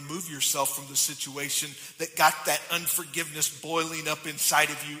and remove yourself from the situation that got that unforgiveness boiling up inside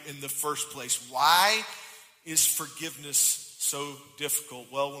of you in the first place. Why is forgiveness so difficult?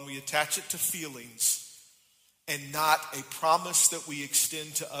 Well, when we attach it to feelings and not a promise that we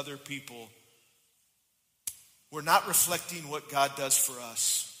extend to other people, we're not reflecting what God does for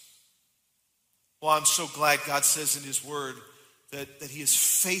us. Well, I'm so glad God says in his word that he is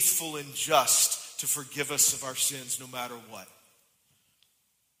faithful and just to forgive us of our sins no matter what.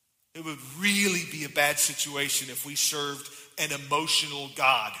 It would really be a bad situation if we served an emotional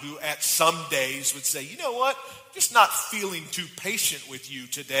God who at some days would say, you know what, just not feeling too patient with you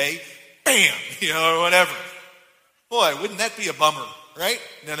today, bam, or whatever. Boy, wouldn't that be a bummer, right?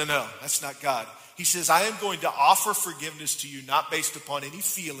 No, that's not God. He says, I am going to offer forgiveness to you, not based upon any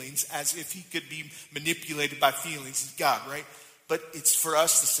feelings, as if he could be manipulated by feelings. He's God, right? But it's for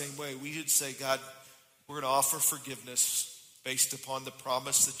us the same way. We should say, God, we're going to offer forgiveness based upon the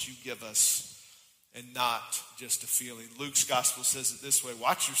promise that you give us and not just a feeling. Luke's gospel says it this way: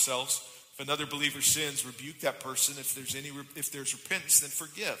 watch yourselves. If another believer sins, rebuke that person. If there's repentance, then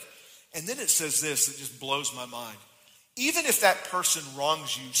forgive. And then it says this that just blows my mind. Even if that person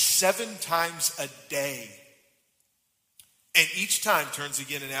wrongs you 7 times a day, and each time turns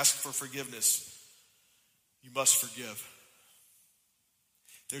again and asks for forgiveness, you must forgive.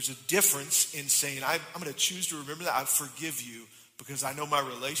 There's a difference in saying, I'm going to choose to remember that I forgive you because I know my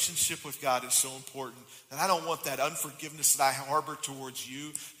relationship with God is so important that I don't want that unforgiveness that I harbor towards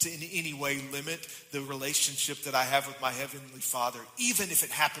you to in any way limit the relationship that I have with my Heavenly Father. Even if it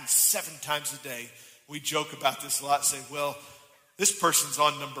happens 7 times a day, we joke about this a lot, say, well, this person's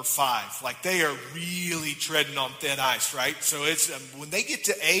on number 5. Like they are really treading on thin ice, right? So it's when they get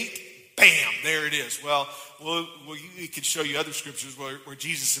to 8, bam, there it is. Well, we can show you other scriptures where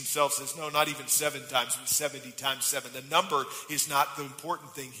Jesus himself says, no, not even 7 times, but 70 times 7. The number is not the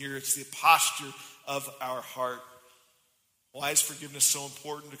important thing here. It's the posture of our heart. Why is forgiveness so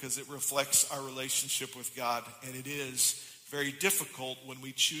important? Because it reflects our relationship with God. And it is very difficult when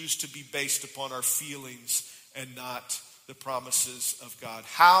we choose to be based upon our feelings and not the promises of God.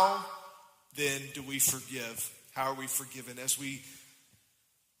 How then do we forgive? How are we forgiven? As we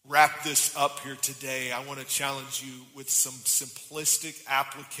wrap this up here today, I want to challenge you with some simplistic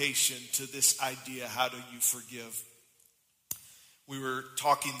application to this idea. How do you forgive? We were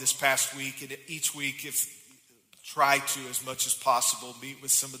talking this past week, and each week, if try to, as much as possible, meet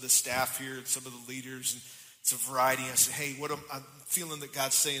with some of the staff here and some of the leaders, and it's a variety. I say, hey, I'm feeling that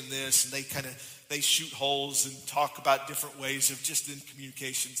God's saying this, and they shoot holes and talk about different ways of just in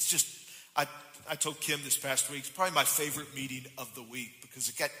communication. It's just, I told Kim this past week, it's probably my favorite meeting of the week,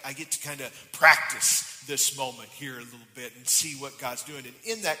 because I get to kind of practice this moment here a little bit and see what God's doing. And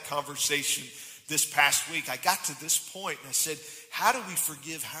in that conversation this past week, I got to this point and I said, how do we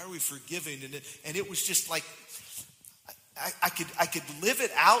forgive? How are we forgiving? And it was just like, I could live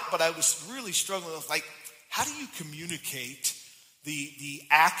it out, but I was really struggling with, like, how do you communicate the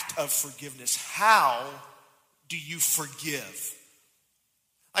act of forgiveness? How do you forgive?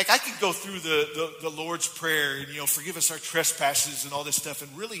 Like, I could go through the Lord's Prayer and, forgive us our trespasses and all this stuff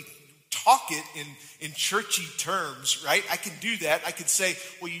and really talk it in churchy terms, right? I can do that. I could say,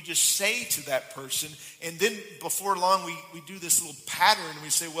 well, you just say to that person, and then before long we do this little pattern and we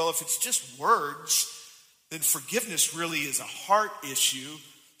say, well, if it's just words, then forgiveness really is a heart issue.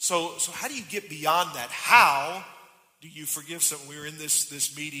 So how do you get beyond that? How do you forgive someone? We were in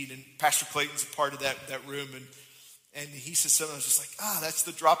this meeting, and Pastor Clayton's a part of that room, and he said something. I was just like, that's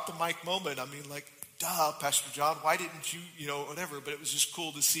the drop the mic moment. I mean, like, duh, Pastor John, why didn't you, whatever. But it was just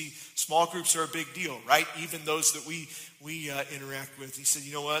cool to see small groups are a big deal, right? Even those that we interact with. He said,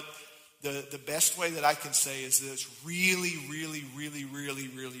 you know what? The best way that I can say is that it's really, really, really, really,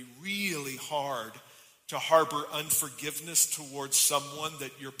 really, really hard to harbor unforgiveness towards someone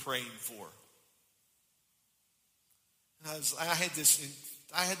that you're praying for. And I had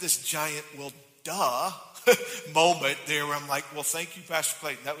this giant, well, duh moment there where I'm like, well, thank you, Pastor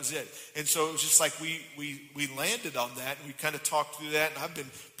Clayton. That was it. And so it was just like we landed on that, and we kind of talked through that, and I've been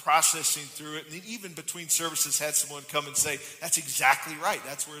processing through it. And then even between services had someone come and say, that's exactly right.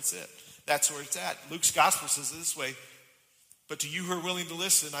 That's where it's at. That's where it's at. Luke's gospel says it this way, but to you who are willing to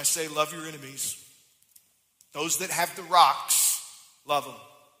listen, I say, love your enemies. Those that have the rocks, love them.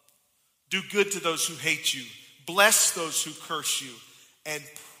 Do good to those who hate you. Bless those who curse you. And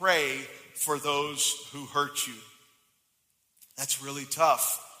pray for those who hurt you. That's really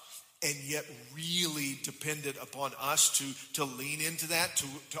tough, and yet really dependent upon us to lean into that,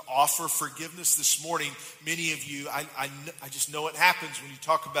 to offer forgiveness. This morning, many of you, I just know it happens when you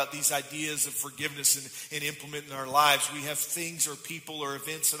talk about these ideas of forgiveness and implement in our lives. We have things or people or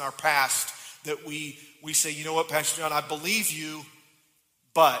events in our past that we say, you know what, Pastor John, I believe you,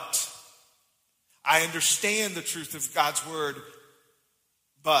 but I understand the truth of God's word,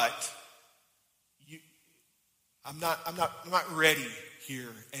 but I'm not ready here.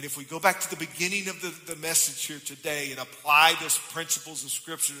 And if we go back to the beginning of the message here today and apply this principles of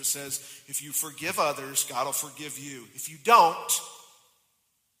Scripture that says, if you forgive others, God will forgive you. If you don't,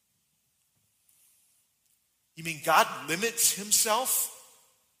 you mean God limits himself?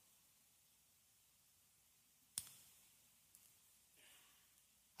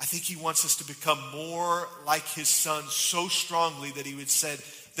 I think he wants us to become more like his son so strongly that he would say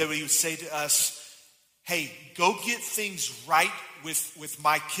to us, hey, go get things right with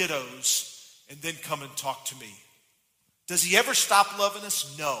my kiddos and then come and talk to me. Does he ever stop loving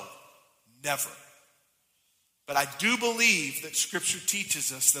us? No, never. But I do believe that Scripture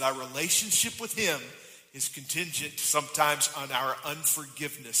teaches us that our relationship with him is contingent sometimes on our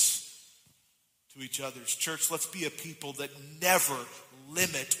unforgiveness to each other. Church, let's be a people that never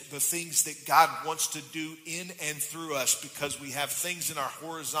limit the things that God wants to do in and through us because we have things in our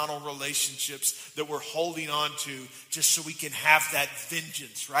horizontal relationships that we're holding on to just so we can have that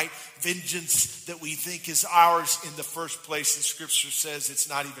vengeance, right? Vengeance that we think is ours in the first place. And Scripture says it's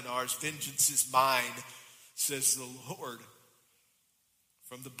not even ours. Vengeance is mine, says the Lord.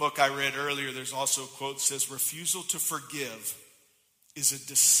 From the book I read earlier, there's also a quote that says, refusal to forgive is a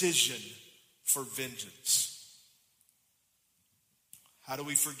decision for vengeance. How do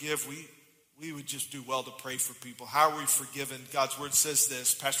we forgive? We would just do well to pray for people. How are we forgiven? God's word says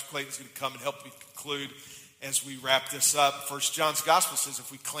this. Pastor Clayton's going to come and help me conclude as we wrap this up. 1 John's gospel says if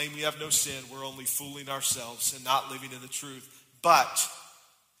we claim we have no sin, we're only fooling ourselves and not living in the truth. But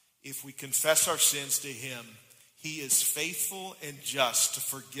if we confess our sins to him, he is faithful and just to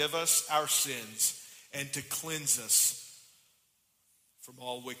forgive us our sins and to cleanse us from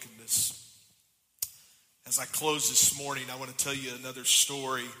all wickedness. As I close this morning, I want to tell you another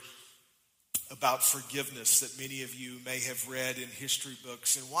story about forgiveness that many of you may have read in history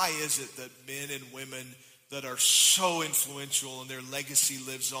books. And why is it that men and women that are so influential and their legacy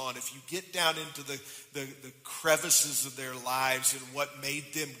lives on, if you get down into the crevices of their lives and what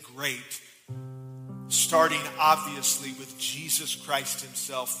made them great, starting obviously with Jesus Christ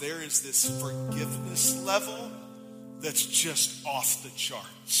himself, there is this forgiveness level that's just off the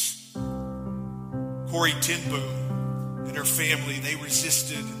charts. Corrie ten Boom and her family, they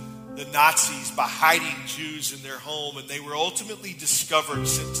resisted the Nazis by hiding Jews in their home, and they were ultimately discovered,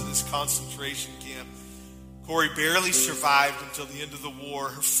 sent to this concentration camp. Corrie barely survived until the end of the war.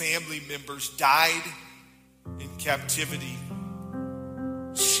 Her family members died in captivity,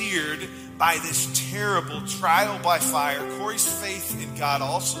 seared by this terrible trial by fire. Corrie's faith in God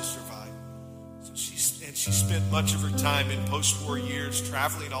also survived. She spent much of her time in post-war years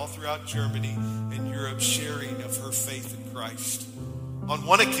traveling all throughout Germany and Europe, sharing of her faith in Christ. On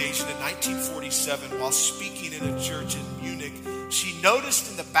one occasion in 1947, while speaking in a church in Munich, she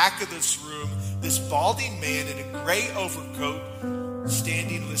noticed in the back of this room this balding man in a gray overcoat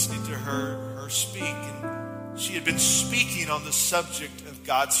standing listening to her speak. And she had been speaking on the subject of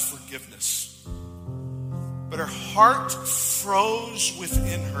God's forgiveness. But her heart froze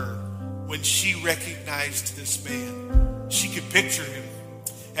within her when she recognized this man. She could picture him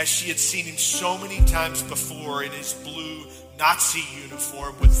as she had seen him so many times before in his blue Nazi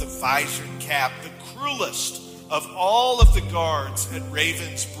uniform with the visor and cap, the cruelest of all of the guards at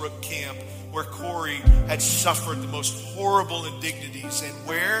Ravensbrück camp, where Corrie had suffered the most horrible indignities and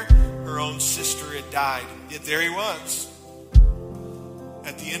where her own sister had died. Yet there he was,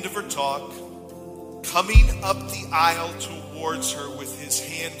 at the end of her talk, coming up the aisle towards her with his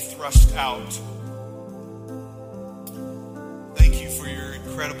hand thrust out. "Thank you for your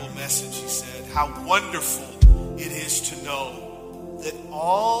incredible message," he said. "How wonderful it is to know that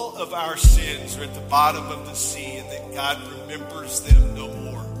all of our sins are at the bottom of the sea and that God remembers them no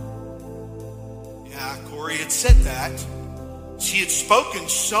more." Yeah, Corrie had said that. She had spoken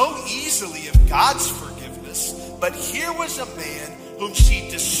so easily of God's forgiveness, but here was a man whom she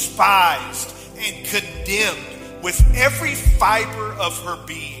despised and condemned with every fiber of her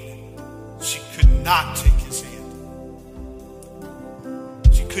being. She could not take his hand.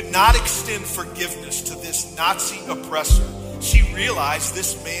 She could not extend forgiveness to this Nazi oppressor. She realized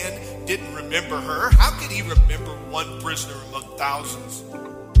this man didn't remember her. How could he remember one prisoner among thousands?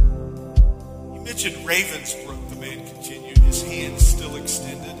 "You mentioned Ravensbrück," the man continued, his hand still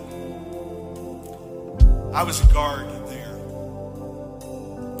extended. "I was a guard there.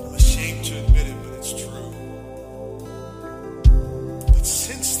 I'm ashamed to admit it, but it's true. But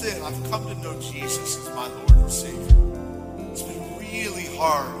since then, I've come to know Jesus as my Lord and Savior. It's been really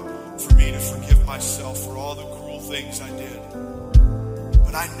hard for me to forgive myself for all the cruel things I did.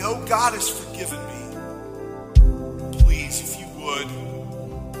 But I know God has forgiven me. Please, if you would,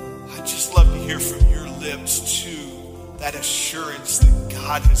 I'd just love to hear from your lips, too, that assurance that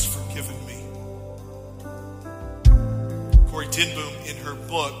God has forgiven me." Corrie ten Boom, in her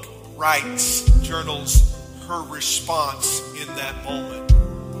book, journals her response in that moment.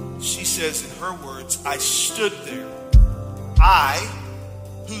 She says in her words, "I stood there, I,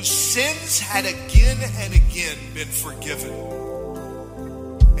 whose sins had again and again been forgiven,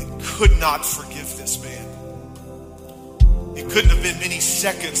 and could not forgive this man." It couldn't have been many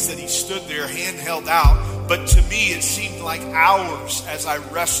seconds that he stood there, hand held out, but to me it seemed like hours as I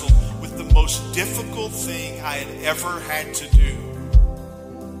wrestled with the most difficult thing I had ever had to do.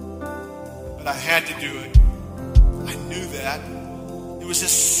 But I had to do it. I knew that. It was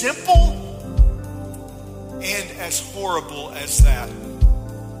as simple and as horrible as that.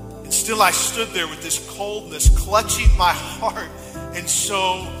 And still I stood there with this coldness clutching my heart, and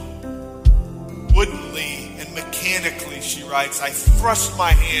so woodenly and mechanically, she writes, I thrust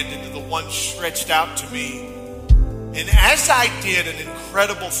my hand into the one stretched out to me. And as I did, an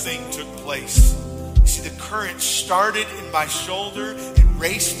incredible thing took place. You see, the current started in my shoulder and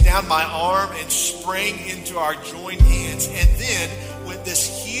raced down my arm and sprang into our joined hands. And then, when this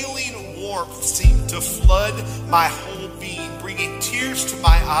healing warmth seemed to flood my whole being, bringing tears to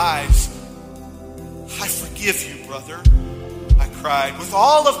my eyes, "I forgive you, brother," I cried with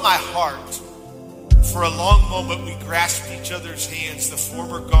all of my heart. For a long moment, we grasped each other's hands, the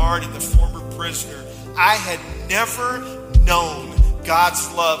former guard and the former prisoner. I had never known God's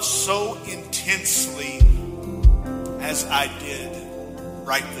love so intensely as I did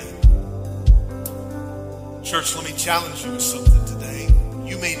right then. Church, let me challenge you with something today.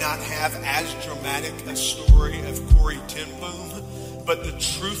 You may not have as dramatic a story of Corrie ten Boom, but the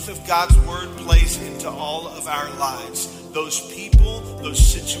truth of God's word plays into all of our lives. Those people, those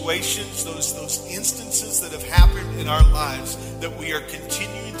situations, those instances that have happened in our lives that we are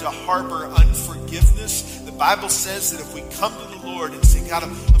continuing to harbor unforgiveness. The Bible says that if we come to the Lord and say, "God,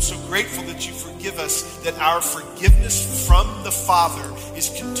 I'm so grateful that you forgive us," that our forgiveness from the Father is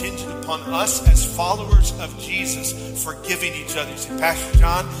contingent upon us as followers of Jesus forgiving each other. You say, "Pastor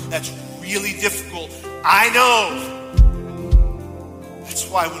John, that's really difficult." I know. That's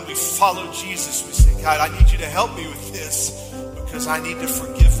why when we follow Jesus, we say, God, I need you to help me with this because I need to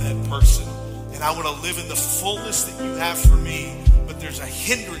forgive that person. And I want to live in the fullness that you have for me. But there's a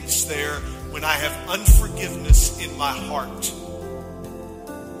hindrance there when I have unforgiveness in my heart.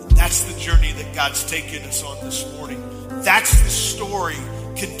 That's the journey that God's taken us on this morning. That's the story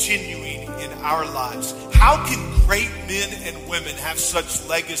continuing in our lives. How can great men and women have such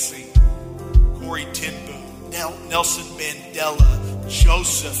legacy? Corrie ten Boom, Nelson Mandela,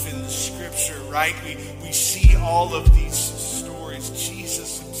 Joseph in the scripture, right? We see all of these stories.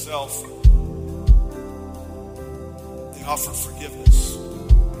 Jesus himself. They offered forgiveness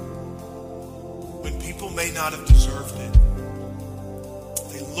when people may not have deserved it.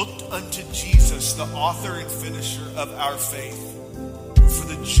 They looked unto Jesus, the author and finisher of our faith, for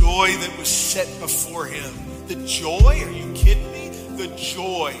the joy that was set before him. The joy? Are you kidding me? The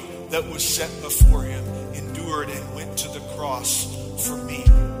joy that was set before him endured and went to the cross for me.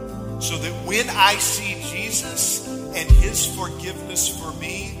 So that when I see Jesus and his forgiveness for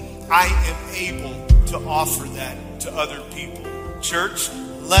me, I am able to offer that to other people. Church,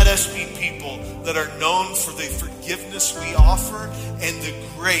 let us be people that are known for the forgiveness we offer and the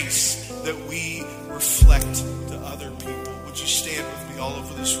grace that we reflect to other people. Would you stand with me all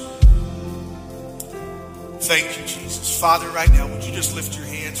over this room? Thank you, Jesus. Father, right now, would you just lift your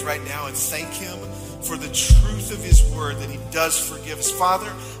hands right now and thank him for the truth of his word that he does forgive us.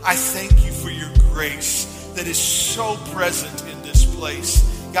 Father, I thank you for your grace that is so present in this place.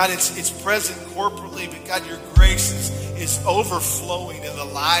 God, it's present corporately, but God, your grace is overflowing in the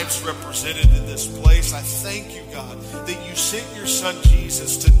lives represented in this place. I thank you, God, that you sent your son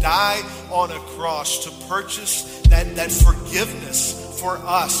Jesus to die on a cross to purchase that forgiveness for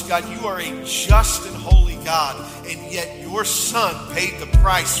us. God, you are a just and holy God, and yet your son paid the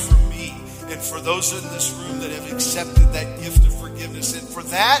price for me and for those in this room that have accepted that gift of forgiveness. And for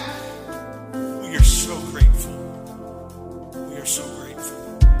that, we are so grateful. We are so grateful.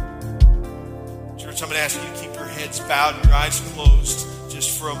 Church, I'm going to ask you to keep your heads bowed and your eyes closed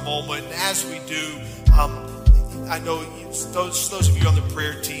just for a moment. And as we do, I know those of you on the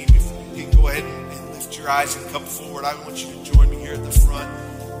prayer team, if you can go ahead and lift your eyes and come forward, I want you to join me here at the front.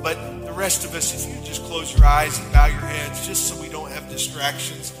 But the rest of us, if you just close your eyes and bow your heads, just so we don't have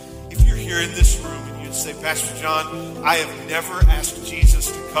distractions. If you're here in this room and you'd say, Pastor John, I have never asked Jesus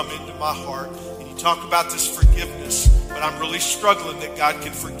to come into my heart. Talk about this forgiveness, but I'm really struggling that God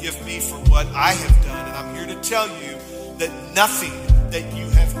can forgive me for what I have done. And I'm here to tell you that nothing that you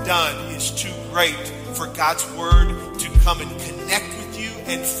have done is too great for God's word to come and connect with you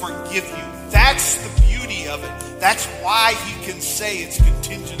and forgive you. That's the beauty of it. That's why he can say it's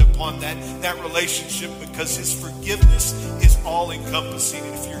contingent upon that relationship, because his forgiveness is all encompassing.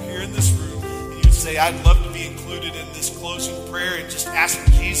 And if you're here in this room, say, I'd love to be included in this closing prayer and just ask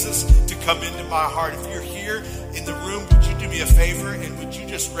Jesus to come into my heart. If you're here in the room, would you do me a favor and would you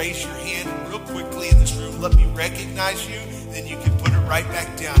just raise your hand real quickly in this room? Let me recognize you, then you can put it right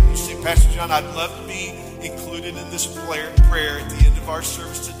back down. You say, Pastor John, I'd love to be included in this prayer at the end of our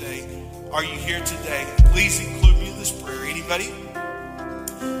service today. Are you here today? Please include me in this prayer. Anybody?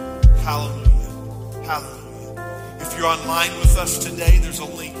 Hallelujah. Hallelujah. If you're online with us today, there's a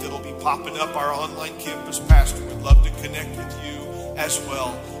link that'll be popping up. Our online campus pastor would love to connect with you as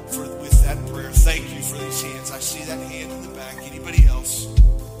well with that prayer. Thank you for these hands. I see that hand in the back. Anybody else?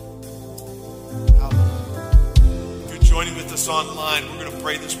 Hallelujah. If you're joining with us online, we're going to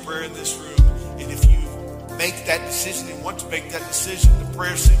pray this prayer in this room. And if you make that decision and want to make that decision, the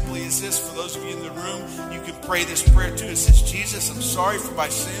prayer simply is this. For those of you in the room, you can pray this prayer too. It says, Jesus, I'm sorry for my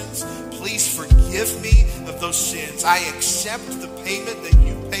sins. Please forgive me of those sins. I accept the payment that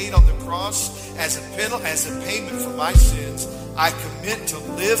you paid on the cross as a payment for my sins. I commit to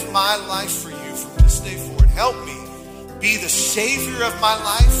live my life for you from this day forward. Help me be the Savior of my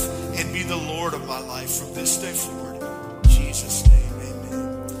life and be the Lord of my life from this day forward. In Jesus' name,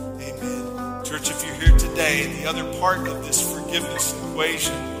 amen. Amen. Church, if you're here today, the other part of this forgiveness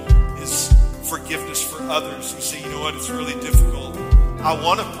equation is forgiveness for others. You say, you know what, it's really difficult. I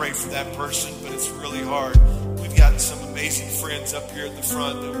want to pray for that person, but it's really hard. We've got some amazing friends up here at the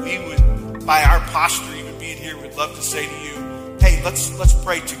front that we would, by our posture, even being here, would love to say to you, hey, let's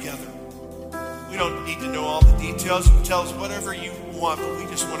pray together. We don't need to know all the details. You can tell us whatever you want, but we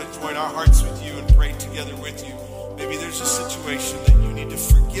just want to join our hearts with you and pray together with you. Maybe there's a situation that you need to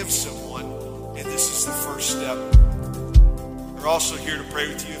forgive someone, and this is the first step. We're also here to pray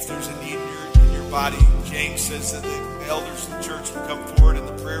with you if there's a need in your body. James says that the elders of the church will come forward in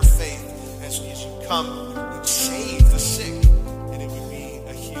the prayer of faith as you come and save the sick, and it would be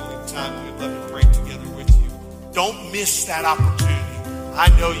a healing time. We'd love to pray together with you. Don't miss that opportunity. I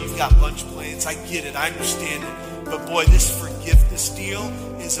know you've got lunch plans. I get it. I understand it. But boy, this forgiveness deal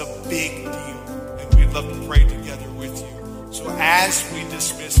is a big deal. And we'd love to pray together with you. So as we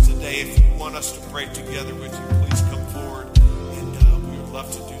dismiss today, if you want us to pray together with you, please come forward. And we would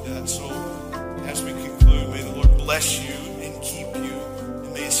love to do that. So as we conclude, may the Lord bless you and keep you.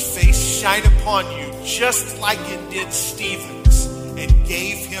 And may his face shine upon you just like it did Stephen's and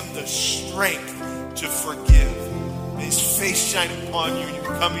gave him the strength to forgive. May his face shine upon you and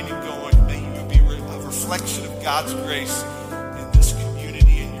you're coming and going. May you be a reflection of God's grace in this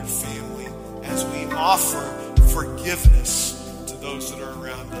community and your family as we offer forgiveness to those that are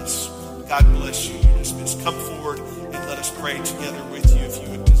around us. God bless you. You're dismissed. Come forward and let us pray together with you if you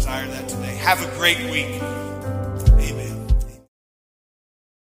would desire that today. Have a great week.